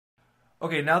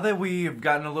Okay, now that we've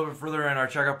gotten a little bit further in our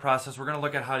checkout process, we're going to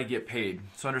look at how to get paid.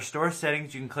 So under Store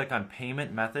Settings, you can click on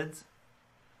Payment Methods.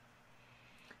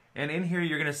 And in here,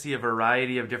 you're going to see a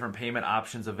variety of different payment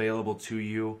options available to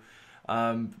you.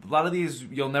 A lot of these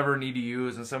you'll never need to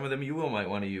use, and some of them you might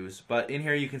want to use. But in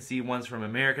here, you can see ones from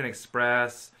American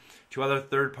Express to other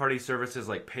third-party services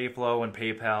like PayFlow and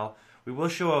PayPal. We will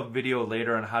show a video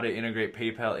later on how to integrate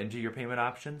PayPal into your payment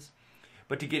options.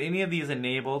 But to get any of these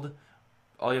enabled,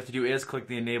 all you have to do is click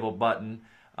the Enable button,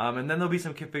 and then there'll be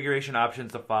some configuration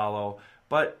options to follow.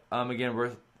 But again,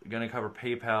 we're going to cover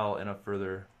PayPal in a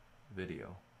further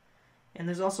video. And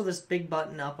there's also this big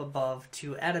button up above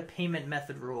to add a payment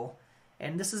method rule.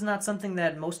 And this is not something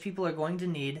that most people are going to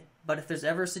need, but if there's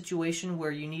ever a situation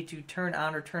where you need to turn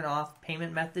on or turn off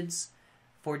payment methods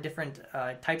for different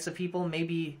types of people,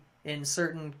 maybe in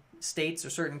certain states or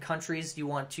certain countries you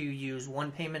want to use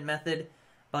one payment method,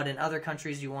 but in other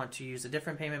countries you want to use a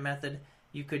different payment method,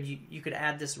 you could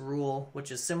add this rule,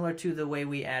 which is similar to the way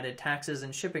we added taxes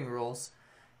and shipping rules,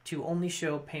 to only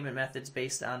show payment methods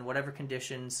based on whatever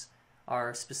conditions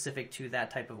are specific to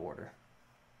that type of order.